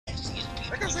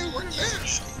What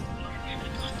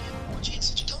chance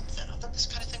did you dump that? I thought this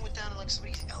kind of thing went down in like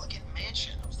somebody's elegant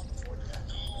mansion. I was looking forward to that.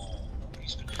 No.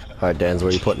 Alright, Dan's, where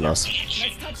are you putting us?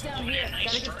 Let's touch down here.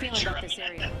 Got a good feeling about this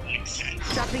area.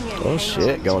 Dropping in. Oh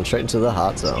shit, going straight into the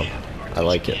hot zone. I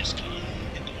like it.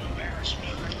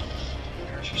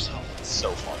 It's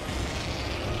so funny.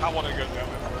 I want to go down there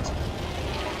first.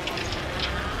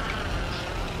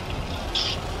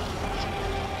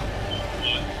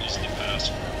 What is the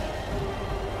password?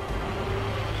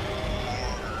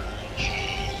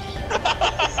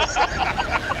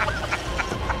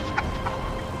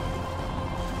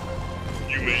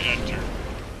 You may enter.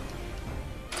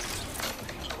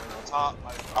 I'm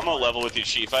gonna level with you,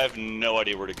 Chief. I have no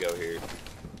idea where to go here.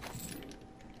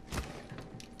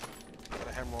 Got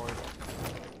a hemorrhoid.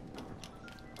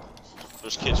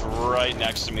 There's kids right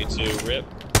next to me too. Rip.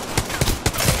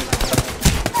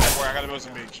 Where I gotta go to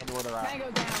some beach. Show me where they're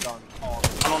at. Done. I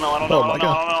don't know. I don't know. Oh I my don't know.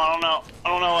 I don't know. I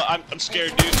don't know. I'm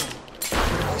scared, dude.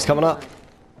 He's coming up.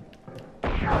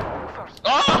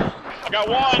 Ah! I got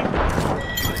one.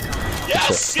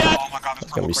 Yes! Yes! Oh my god,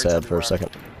 It's gonna be sad for a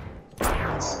second.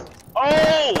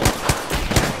 Oh!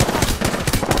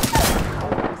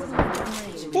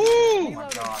 Woo! Oh my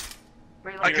god.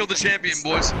 I killed the champion,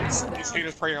 boys. These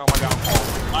haters praying on my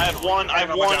downfall. I have one. I have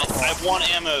one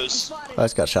ammos. I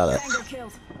just got shot at.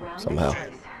 Somehow.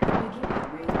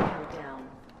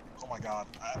 Oh my god.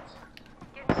 I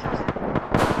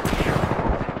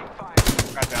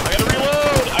gotta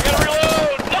reload! I gotta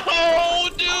reload! No,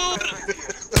 dude!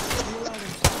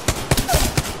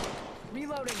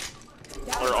 Reloading.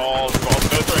 We're all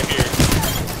both right here.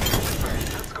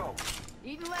 Let's go.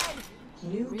 Eating lead.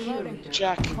 Reloading.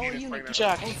 Jack.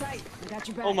 Jack. Hold tight. We got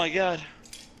your back. Oh my god.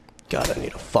 God, I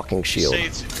need a fucking shield.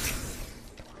 Sades.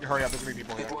 You hurry up, there's gonna be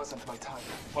people here.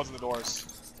 Closing the doors.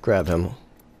 Grab him. I'm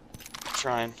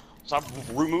trying. Stop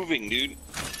removing, dude.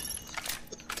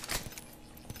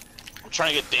 I'm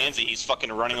trying to get Danzy. He's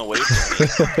fucking running away from me.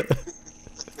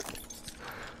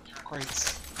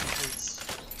 Crates.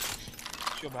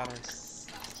 Shield batteries.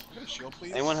 Get a shield,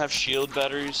 please. Anyone have shield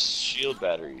batteries? Shield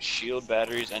batteries. Shield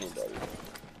batteries. Anybody?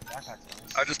 Backpack,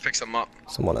 please. I just picked some up.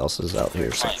 Someone else is out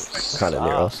here, so Thanks. kind of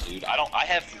near us. Dude, I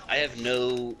have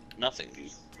no nothing,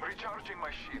 dude. Recharging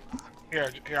my shield.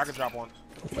 Here, I can drop one.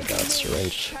 Oh my god,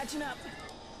 syringe. Catching up.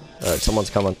 Alright, someone's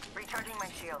coming. Recharging my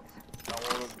shields.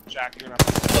 Jack, you're gonna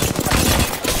have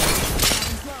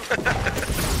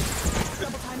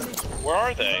Where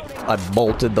are they? I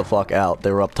bolted the fuck out.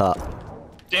 They were up top.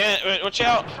 Dan, wait, watch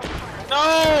out!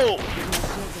 No!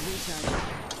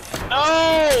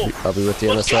 No! I'll be with you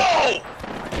in a Let's sec. go!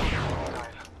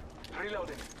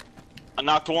 I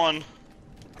knocked one.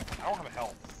 I don't have a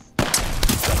health.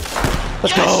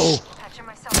 Let's Yes! go!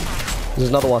 There's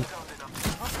another one.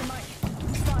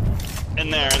 In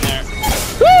there, in there.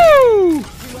 Woo!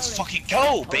 Let's fucking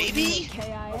go, baby!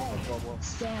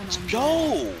 Let's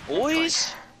go,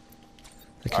 boys!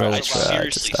 They can Alright, I only try to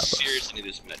seriously, stop us. seriously need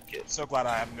this medkit. So glad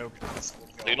I have no kills.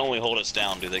 They can only hold us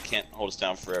down, dude. They can't hold us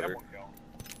down forever.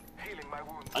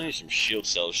 I need some shield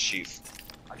cells, Chief.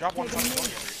 I dropped one time.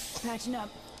 Patching up.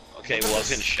 Okay, well I was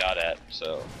getting shot at,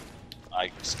 so I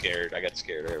got scared.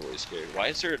 Everybody's scared. Why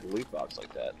is there a loot box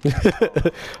like that?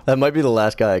 That might be the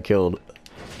last guy I killed.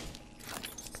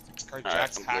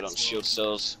 Alright, I'm good on shield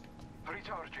cells.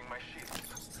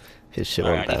 His shit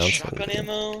Alright, went I need down. shotgun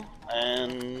ammo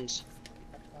and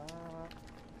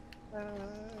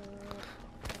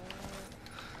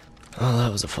Oh,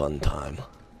 that was a fun time.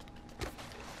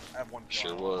 I have one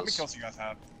kill. Sure How many was. kills do you guys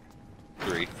have?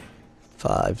 3.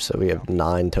 5, so we have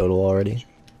 9 total already.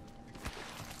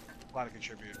 Glad to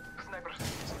contribute.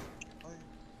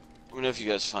 Let me know if you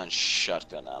guys find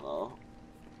shotgun ammo.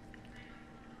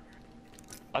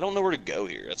 I don't know where to go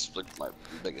here. That's like my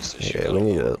biggest issue. Yeah, we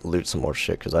need to loot some more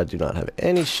shit because I do not have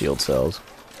any shield cells.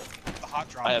 The hot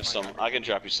drop. I have some. I can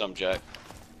drop you some, Jack.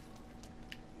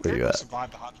 Where you at?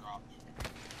 Survived the hot drop.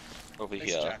 Over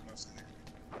Thanks, here. Jack, mostly.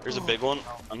 There's a big one,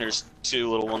 and there's 2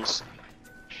 little ones.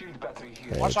 Watch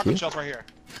Thank shotgun you. shells right here.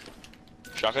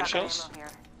 Shotgun shells?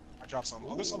 I dropped some.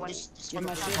 Oh, this Give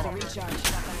my shield a recharge.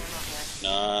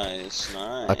 Nice,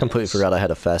 nice. I completely forgot I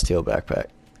had a fast heal backpack.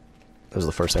 That was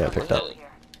the first thing I picked up.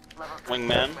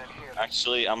 Wingman.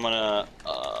 Actually, I'm gonna,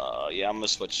 yeah, I'm gonna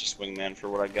switch to wingman for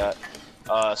what I got.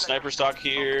 Sniper stock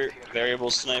here, variable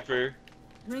sniper,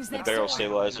 the barrel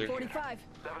stabilizer. 45.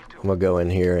 I'm gonna go in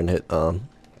here and hit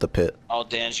the pit. Oh,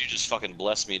 Dan, you just fucking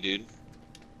bless me, dude.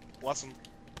 Bless him.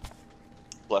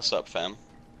 Bless up, fam.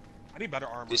 I need better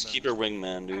armor. Peacekeeper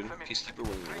wingman, dude. Peacekeeper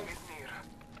wingman.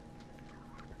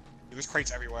 There's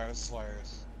crates everywhere. This is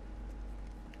hilarious.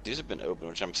 These have been open,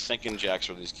 which I'm thinking Jack's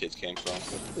where these kids came from.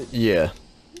 Yeah,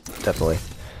 definitely.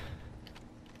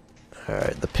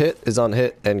 Alright, the pit is on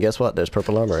hit, and guess what? There's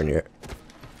purple armor in here.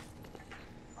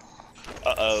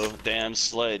 Uh-oh, damn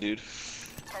Slay, dude.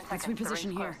 Let's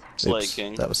reposition here. Slay Oops,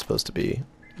 King. that was supposed to be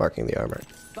marking the armor.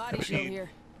 Body shield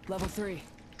here. Level 3.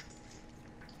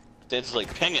 Dad's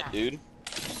like, ping it, dude.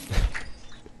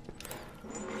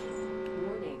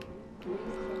 Warning. Ring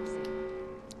closing.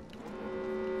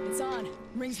 It's on.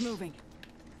 Ring's moving.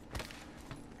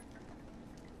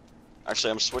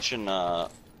 Actually, I'm switching,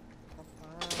 what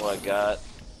I got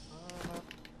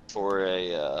for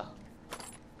a,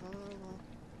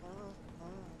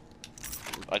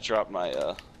 I dropped my,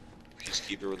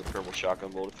 Peacekeeper with a purple shotgun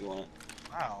bolt if you want it.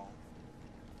 Wow.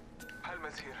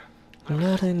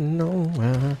 Not in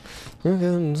nowhere, you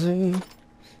can see.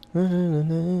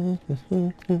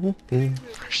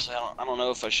 Actually, I don't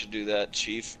know if I should do that,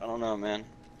 Chief. I don't know, man.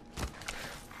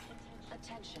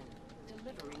 Attention.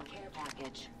 Delivering care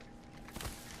package.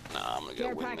 Nah, I'm gonna go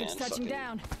Care package wingman. touching Fucking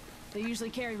down. They usually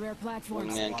carry rare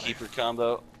platforms. wingman keeper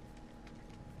combo.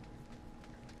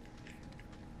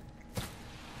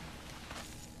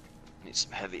 Need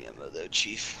some heavy ammo though,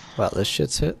 Chief. Wow, this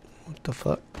shit's hit? What the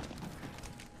fuck?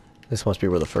 This must be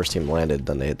where the first team landed,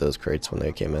 then they hit those crates when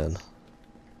they came in.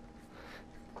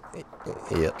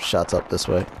 Yep, shots up this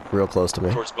way. Real close to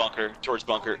me. Towards bunker, towards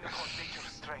bunker.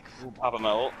 Popping my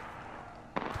ult.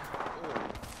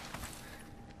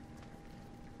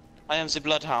 I am the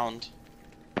Bloodhound.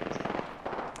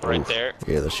 Right Oof. there.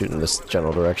 Yeah, they're shooting this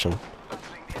general direction.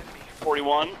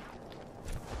 41.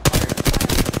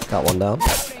 Got one down.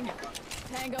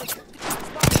 Tango.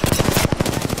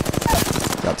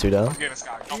 Got two down. Give us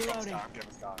God. Don't give us Reloading. God. Give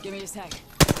us God. Give me a sec.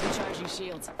 Recharging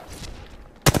shields.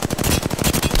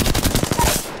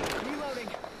 Reloading.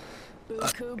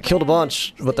 Buku Killed a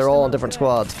bunch, but they're all on different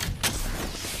squads.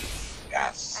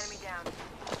 Yes. Enemy down.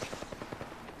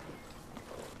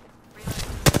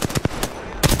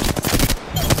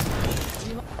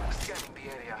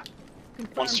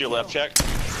 One's to your left, check.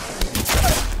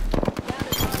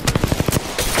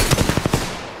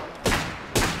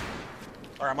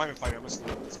 Alright, I'm not even fighting. I'm just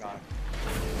looting this guy.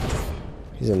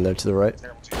 He's in there to the right.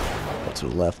 Terrible team. Oh, to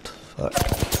the left. Fuck.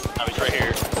 Oh, he's right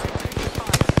here.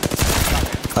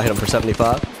 I hit him for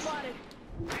 75.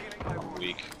 Spotted.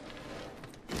 Weak.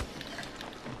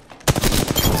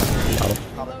 Got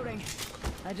him. Reloading.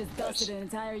 I just dusted an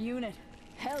entire unit.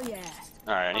 Hell yeah.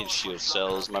 Alright, I need shield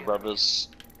cells, my brothers.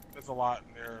 There's a lot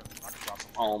in there. I can drop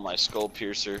some. Oh, my skull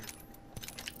piercer.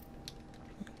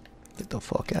 Get the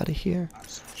fuck out of here.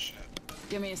 Absolute shit.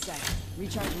 Give me a sec.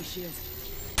 Recharging shields.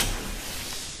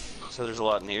 So there's a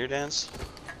lot in here, Dance?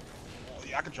 Well,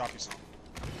 yeah, I can drop you some.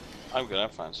 I'm good, I'll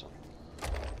find some.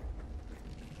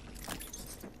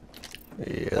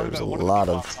 Yeah, there's a lot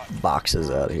of boxes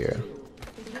out here.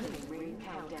 Ring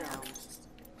countdown.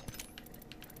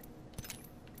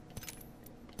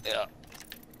 Yeah.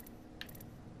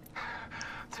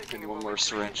 Give me one more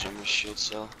syringe and my shield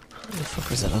cell. Where the fuck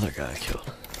was that other guy I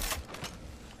killed?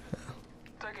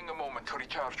 Taking a moment to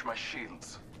recharge my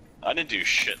shields. I didn't do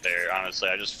shit there, honestly.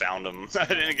 I just found him. I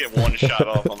didn't get one shot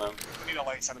off on him. We need a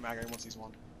light, send a mag once he's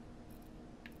one.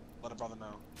 Let a brother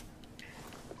know.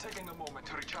 Taking a moment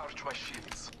to recharge my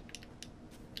shields.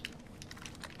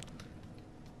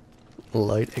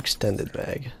 Light extended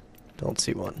mag. Don't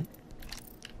see one.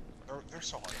 They're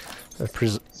so hard. A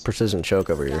precision choke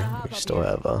over here. We still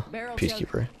have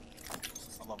Peacekeeper.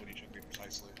 I love when you check me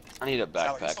precisely. I need a Sally,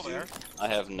 you backpack, still dude. there? I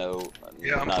have no...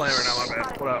 Yeah, I'm not- playing right now, my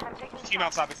bad. What up? There's a team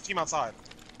outside. There's a team outside.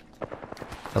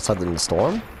 Outside in the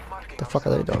storm? What the fuck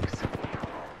are they doing?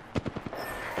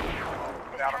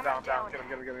 Down, I'm down, down. Get him,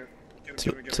 get him, get him. Get him, To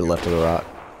get him, get the him. left of the rock.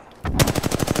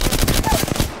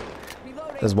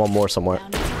 Reloading. There's one more somewhere.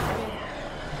 Down to target.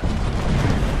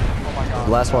 Oh my god.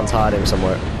 The last one's hiding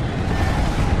somewhere.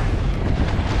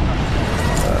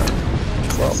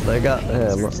 Well, they got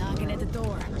him. Knocking at the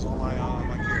door. There's all my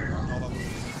gear. All of them.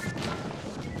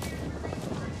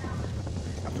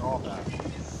 After all that.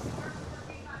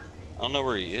 I don't know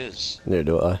where he is. Neither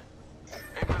do I.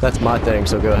 That's my thing,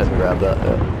 so go ahead and grab that.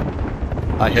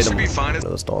 Yeah. I hit should him be fine into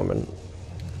the storm and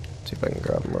see if I can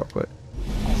grab him real quick.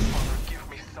 Give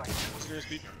me sight. What's yours,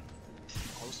 Pete?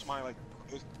 Close to my, like...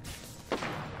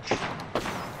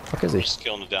 Fuck is he? I'm just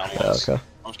killing the down Yeah, ones. okay.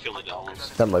 I'm just killing the down ones.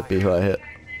 That might be who I hit.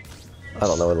 I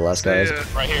don't know where the last guy is. Yeah,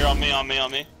 Right here, on me, on me, on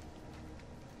me.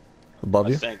 Above I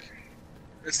you? think.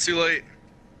 it's too late.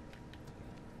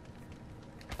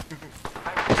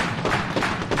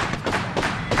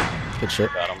 Good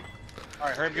shit. Got him.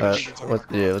 Alright, hurry up, get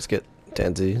him. Let's get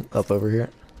Tansy up over here.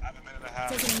 I have a minute and a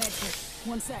half. Taking a med kit.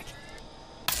 1 sec.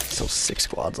 still 6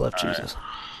 squads left, All right. Jesus.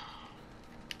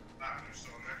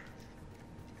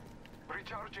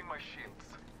 Recharging my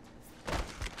shields.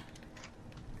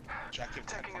 Jack, give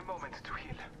Taking a moment to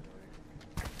heal.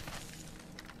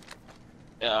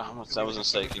 Yeah, I was gonna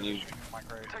say, can you? my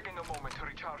crate. Taking a moment to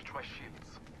recharge my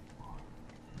shields.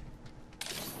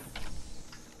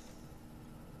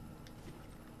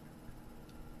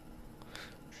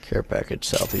 Care package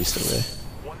southeast of me.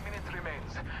 1 minute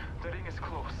remains. The ring is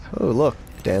close. Oh, look.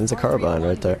 Dan's a carbine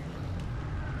right there.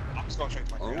 I'm just going straight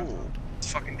to my crate. Oh.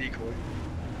 It's fucking decoy.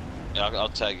 Yeah, I'll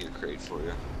tag your crate for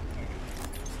you.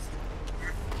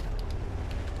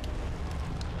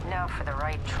 Now for the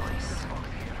right choice.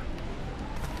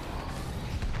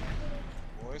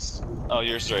 Boys. Oh,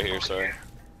 yours is right here. Sorry.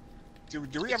 Do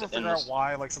we ever figure out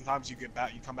why, like, sometimes you get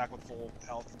back, you come back with full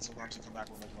health, and sometimes you come back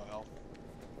with low health?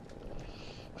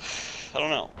 I don't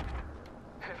know.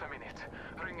 Half a minute.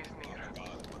 Ring is near.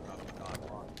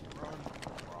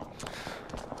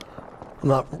 I'm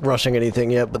not rushing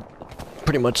anything yet, but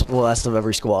pretty much the last of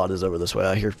every squad is over this way.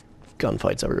 I hear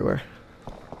gunfights everywhere.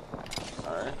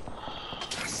 Alright.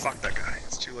 Fuck that guy.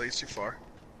 It's too late. It's too far.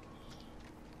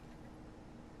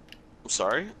 I'm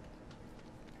sorry?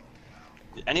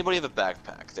 Did anybody have a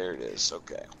backpack? There it is.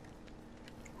 Okay.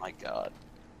 My god.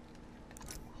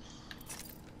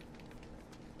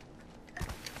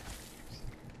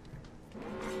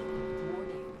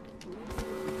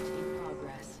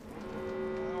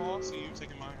 Oh, I see you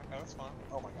taking mine. Okay, that's fine.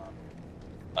 Oh my god.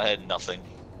 I had nothing.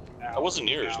 Ow. That wasn't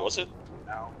yours, Ow. was it?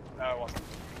 No, it wasn't.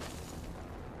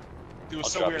 Dude, it was I'll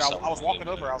so drop weird. you I something was in walking a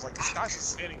minute. over. I was like, this guy's just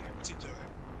standing here. What's he doing?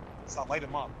 So I light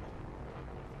him up.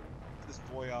 This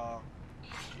boy,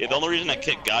 Yeah, the only reason that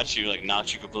kid got you, like,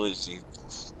 knocked you completely is he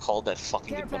called that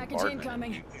fucking Care package bombardment.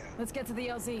 incoming. yeah. Let's get to the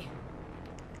LZ.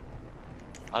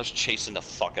 I was chasing the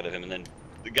fuck out of him, and then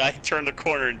the guy turned the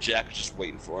corner, and Jack was just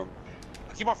waiting for him.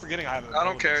 I keep on forgetting I have it. I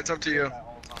don't care, it's up to you.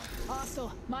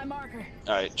 Hostile. My marker.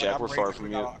 Alright, Jack, we're far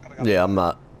from you. Yeah, I'm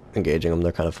not engaging them.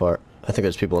 They're kind of far. I think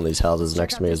there's people in these houses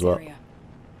next to me as well. Area.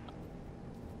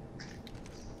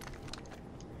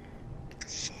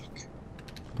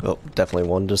 Oh, definitely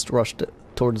one just rushed it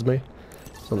towards me.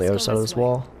 It's on the other side of this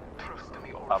wall.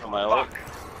 Top of my alert.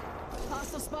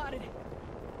 Hostile spotted.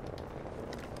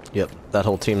 Yep, that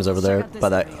whole team's over there by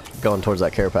that, going towards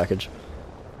that care package.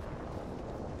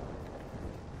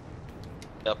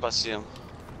 Yep, I see him.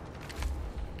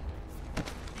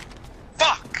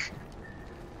 Fuck!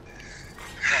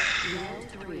 Round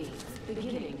 3.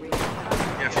 Beginning ring.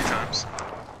 Yeah, a few times.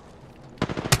 But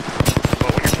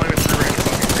when you're playing with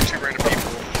two random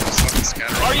people, just fucking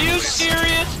scatter. Are you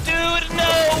serious, dude?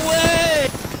 No way!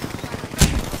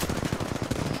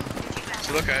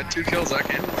 So look, I had 2 kills that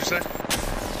game. What'd you say?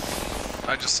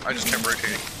 I just kept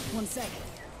rotating. 1 second.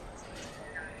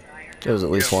 There was at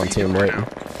least Yeah, one what are you team doing right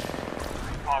waiting.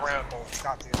 Oh, Red Bull.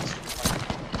 Goddamn.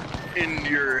 In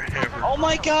your hammer. Oh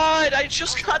my god, I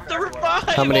just got the revive!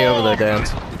 How many over there, Dan?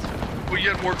 Well, you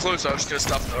had more close, I was just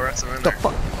gonna stuff the rest of them in The there.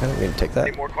 fuck? I didn't mean to take that.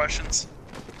 Any more questions?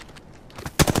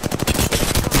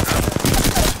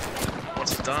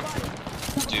 Once it's done.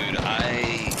 Dude,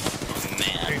 man,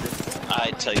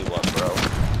 I tell you what, bro.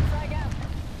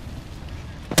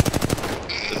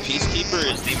 The Peacekeeper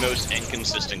is the most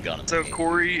inconsistent gun in the So game.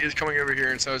 Corey is coming over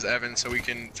here, and so is Evan, so we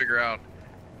can figure out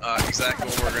exactly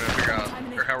what we're gonna figure out,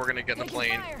 or how we're gonna get in the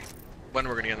plane, when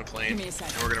we're gonna get in the plane, Give me a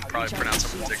sec. and we're gonna probably print out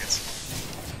some of the tickets.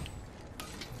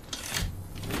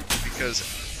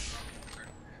 Because,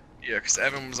 yeah, because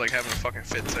Evan was like having a fucking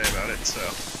fit today about it, so.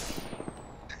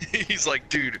 He's like,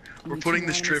 dude, we're putting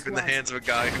this trip in the hands of a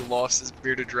guy who lost his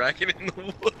bearded dragon in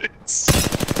the woods.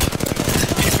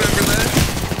 You remember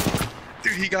that?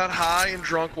 Dude, he got high and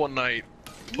drunk one night,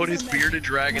 put his bearded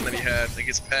dragon that he had, like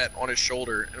his pet, on his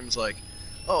shoulder, and was like,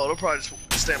 oh, it'll probably just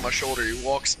stay on my shoulder. He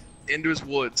walks into his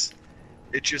woods,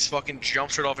 it just fucking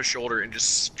jumps right off his shoulder and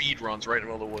just speed runs right in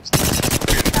the middle of the woods.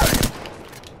 Bearded dragon.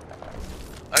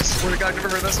 I swear to God, you never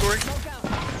heard that story?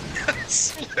 I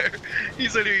swear. He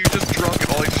said he was just drunk and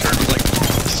all he heard was like,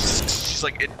 she's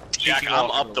like, Jack,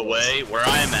 I'm up the way. Where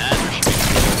I'm at,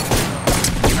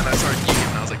 and I started geeking,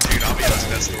 and I was like, dude, I'll be honest,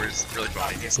 that story is really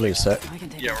funny. He's Give me a like, sec. I can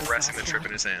take yeah, out we're this resting the last trip one.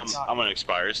 in his hands. I'm gonna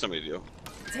expire. It's no big deal.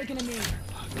 Taking a knee.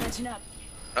 Catching up.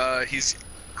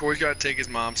 Corey's gotta take his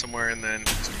mom somewhere and then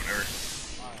just whatever.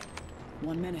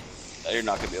 1 minute. You're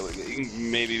not gonna be able to get. You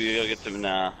can maybe be able to get them.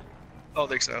 Nah. I don't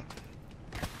think so.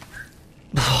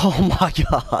 Oh my Oh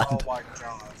god. my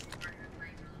god.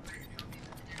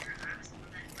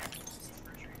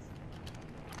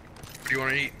 What do you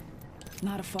want to eat?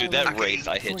 Not a far Dude, that away. Wraith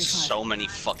I hit 45. so many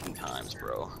fucking times,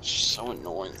 bro. It's so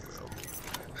annoying, bro.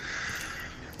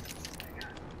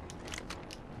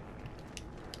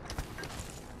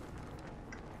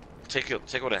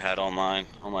 take what I had on mine.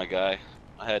 On my guy.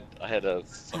 I had a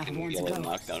fucking one to yellow go.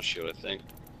 knockdown shield, I think.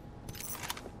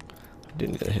 I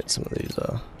didn't get to hit some of these.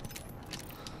 Oh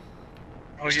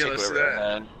Just yeah, take let's do whatever that.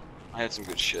 I had. I had some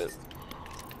good shit.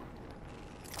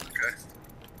 Okay.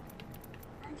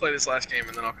 I'll play this last game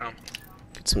and then I'll come.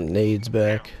 Get some nades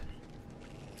back.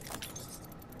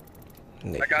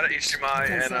 I got an HDMI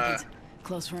 10 and seconds.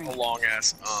 Close a range. long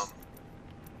ass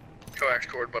coax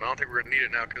cord, but I don't think we're gonna need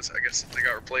it now because I guess they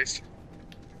got replaced.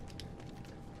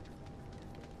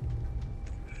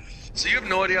 So you have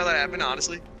no idea how that happened,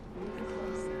 honestly?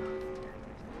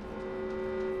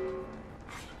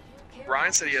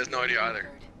 Ryan said he has no idea either.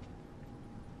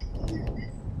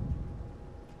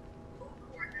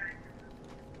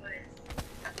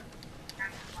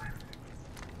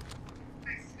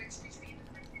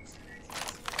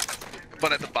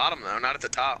 But at the bottom though, not at the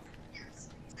top.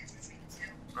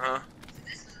 Uh-huh.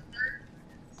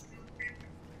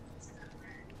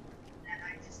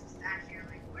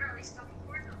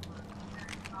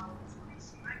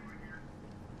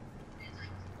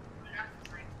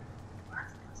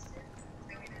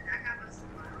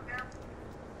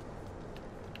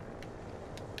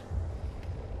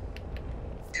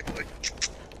 Yeah, boy.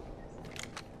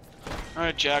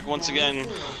 Alright, Jack, once again,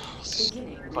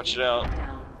 clutch it out.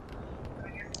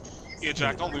 Yeah,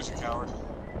 Jack, don't lose, you coward.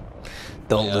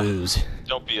 Don't Yeah. lose.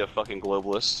 Don't be a fucking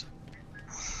globalist.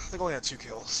 I think I only had 2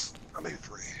 kills. I made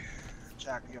 3.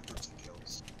 Jack, you have 13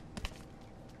 kills.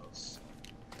 Close.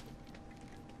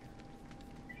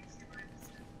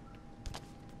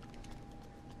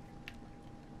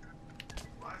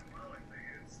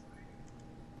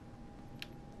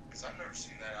 Because I've never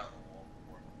seen that out on the wall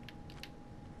before.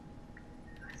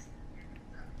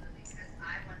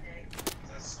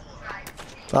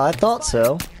 I thought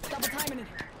so. Double timing it.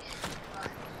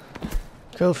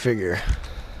 Go figure.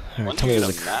 When Alright, did tell me you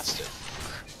there's get a... a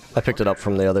Mastiff? I picked it up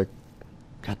from the other...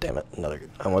 God damn it, another...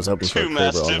 I was hoping for a 2 Cobra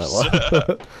on that Mastiffs. one. I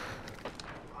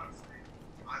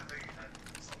think it had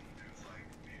something to do with like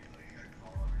maybe like a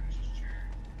call or it's just cheering.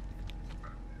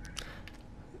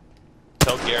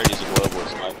 Tell Garrett he's a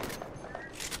globalist, Mike.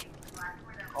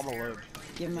 I'm a lib.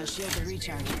 Give him my shield to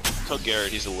recharge. Tell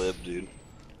Garrett he's a lib, dude.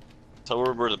 Tell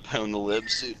her we're to pound the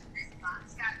libs, dude.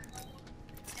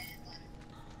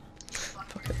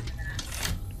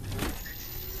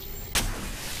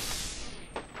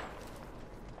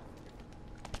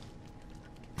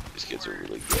 These kids are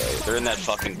really gay. They're in that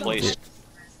fucking place.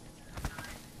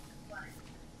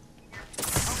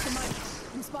 Off the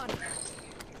mic. I'm spotted.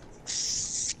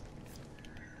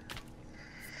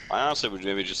 I honestly would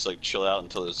maybe just like chill out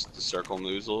until the circle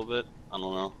moves a little bit. I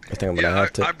don't know. I think I'm gonna Yeah,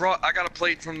 have to... I got a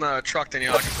plate from the truck,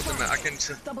 Danielle. I can put them. I can.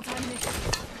 Double timing it.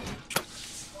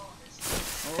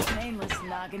 Oh, painless.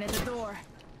 Knocking at the door.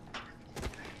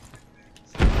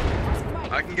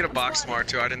 I can get a box tomorrow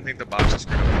too. I didn't think the box was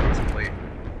gonna be complete.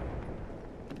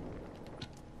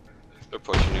 They're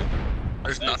pushing you.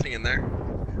 There's nothing in there.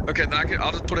 Okay, then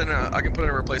I'll just put in a. I can put in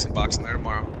a replacement box in there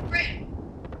tomorrow. It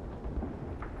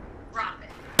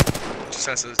just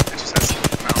has to mount onto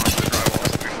the drywall, so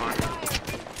it'll be fine.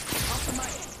 Off the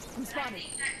mic. I'm spotted.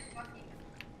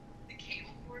 The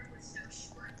cable cord was so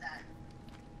short that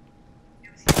it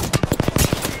was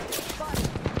Spotted.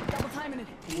 Double timing it.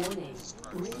 Give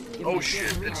Oh my shit!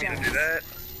 shield to Didn't mean to recharge. do that.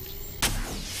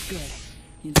 Good.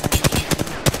 Inside the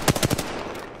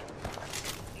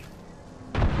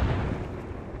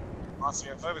Honestly,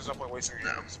 if I was no point wasting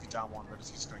your No. just be down 1, but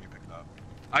he's just gonna get picked up.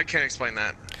 I can't explain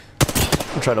that.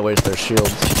 I'm trying to waste their shields.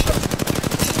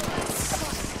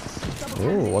 double Ooh,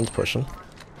 timing. one's pushing.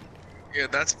 Yeah,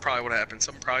 that's probably what happened.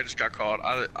 Someone probably just got caught.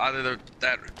 Either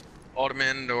that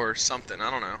Ottoman or something.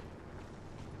 I don't know.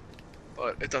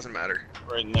 But it doesn't matter.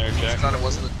 Right in there, I Jack. thought it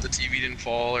wasn't the TV didn't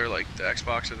fall or like the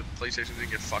Xbox or the PlayStation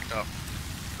didn't get fucked up.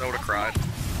 I would have cried.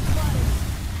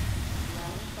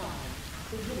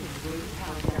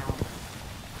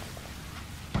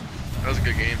 That was a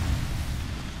good game.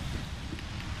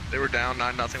 They were down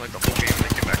 9-0 like the whole game and they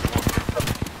came back to 1.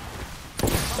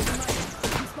 Off the mic.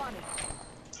 I'm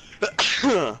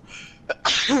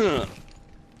spotted.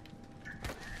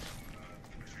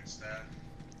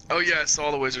 Oh yeah, I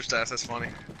saw the wizard stats, that's funny.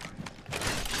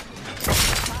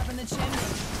 Top in the chimney.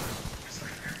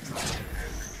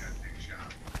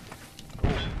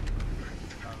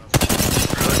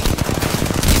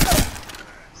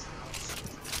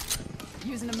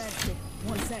 Using a med kit.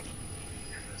 1 sec.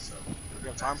 You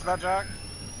have time for that, Jack?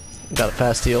 Got a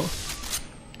fast heal.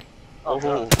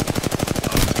 Oh,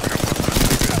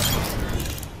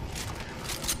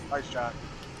 Nice, Jack.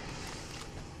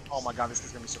 Oh my god, this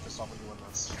kid's gonna be so pissed off when you win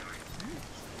this.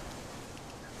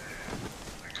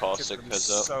 caustic Gonna be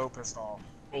heads up. so pissed off.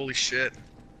 Holy shit.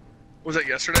 Was that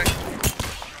yesterday?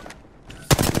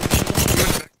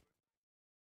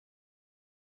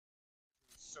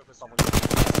 So pissed off.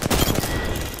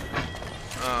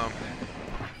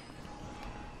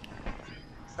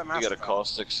 You got a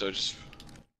caustic, so just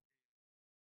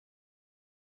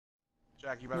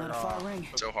Jack, you better Not a far ring.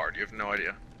 so hard. You have no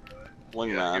idea. wingman.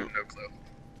 You have no clue.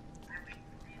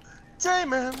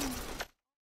 Damon!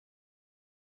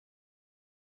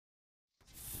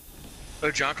 Oh,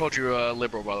 John called you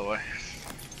liberal, by the way.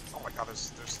 Oh my god,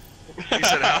 there's He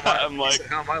said, "How am I?" I'm like, he said,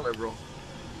 "How am I liberal?"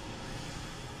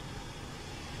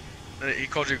 And he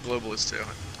called you globalist too.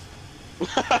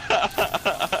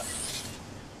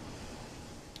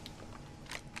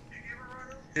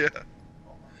 Yeah.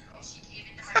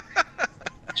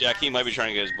 Jackie might be trying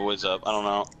to get his boys up. I don't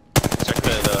know. Check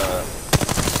that.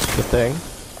 The thing.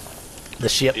 The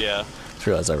ship. Yeah. Just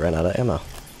realized I ran out of ammo.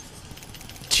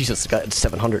 Jesus, got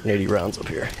 780 rounds up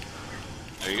here.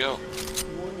 There you go.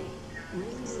 Warning. Ring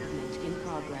movement in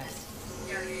progress.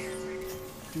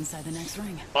 Inside the next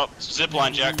ring. Oh, zip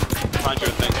line, Jack. Find your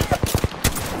thing.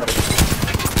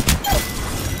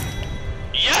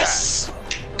 Yes!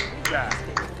 Jack.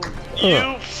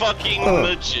 You fucking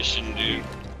magician, dude.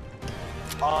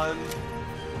 Unbelievable.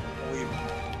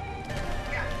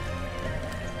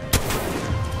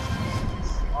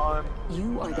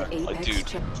 You are the Like, apex dude.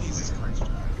 champion. Jesus Christ, Jack.